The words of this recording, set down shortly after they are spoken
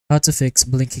How to fix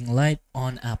blinking light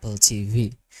on Apple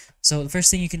TV. So the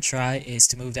first thing you can try is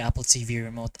to move the Apple TV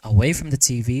remote away from the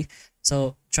TV.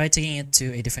 So try taking it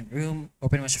to a different room or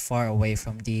pretty much far away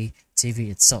from the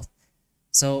TV itself.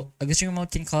 So a glitching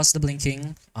remote can cause the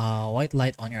blinking white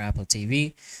light on your Apple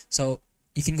TV. So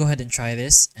you can go ahead and try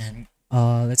this and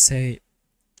let's say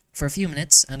for a few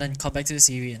minutes and then come back to the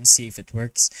TV and see if it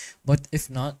works. But if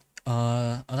not,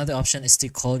 another option is to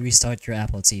cold restart your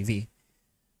Apple TV.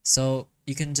 So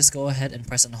you can just go ahead and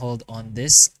press and hold on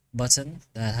this button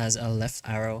that has a left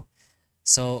arrow.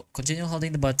 So continue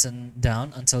holding the button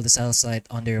down until the status light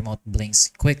on the remote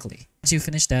blinks quickly. Once you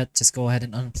finish that, just go ahead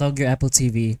and unplug your Apple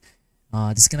TV,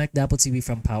 disconnect the Apple TV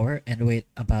from power and wait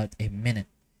about a minute.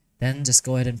 Then just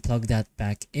go ahead and plug that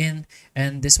back in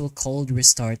and this will cold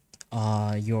restart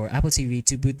your Apple TV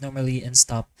to boot normally and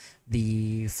stop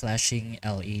the flashing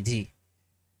LED.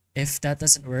 If that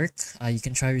doesn't work, you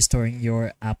can try restoring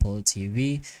your Apple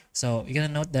TV. So you're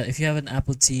gonna note that if you have an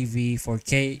Apple TV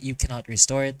 4K, you cannot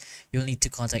restore it. You'll need to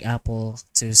contact Apple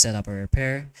to set up a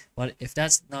repair. But if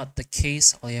that's not the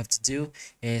case, all you have to do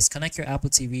is connect your Apple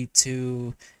TV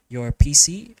to your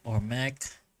PC or Mac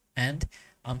and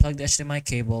unplug the HDMI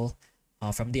cable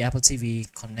from the Apple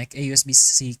TV, connect a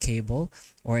USB-C cable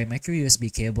or a micro USB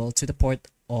cable to the port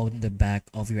on the back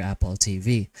of your Apple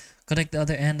TV. Connect the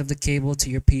other end of the cable to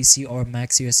your PC or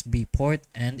Mac's USB port,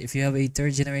 and if you have a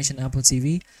third generation Apple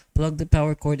TV, plug the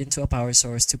power cord into a power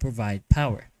source to provide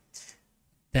power.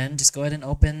 Then just go ahead and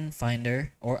open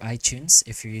Finder or iTunes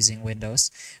if you're using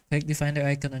Windows. Click the Finder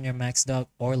icon on your Mac's dock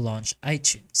or launch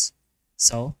iTunes.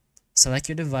 So select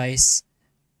your device.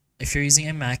 If you're using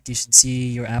a Mac, you should see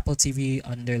your Apple TV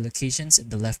under Locations in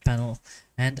the left panel,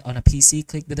 and on a PC,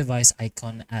 click the device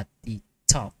icon at the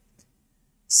top.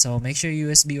 So make sure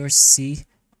USB or C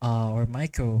or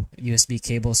micro USB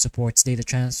cable supports data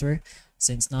transfer,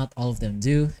 since not all of them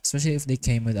do, especially if they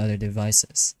came with other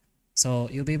devices. So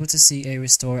you'll be able to see a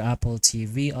restore Apple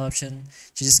TV option.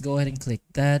 So just go ahead and click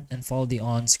that and follow the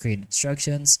on-screen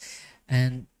instructions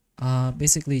and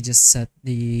basically just set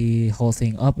the whole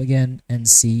thing up again and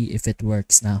see if it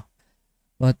works now.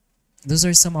 But those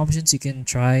are some options you can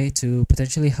try to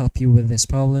potentially help you with this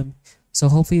problem. So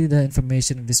hopefully the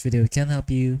information in this video can help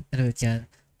you, and if it can,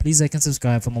 please like and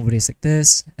subscribe for more videos like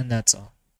this, and that's all.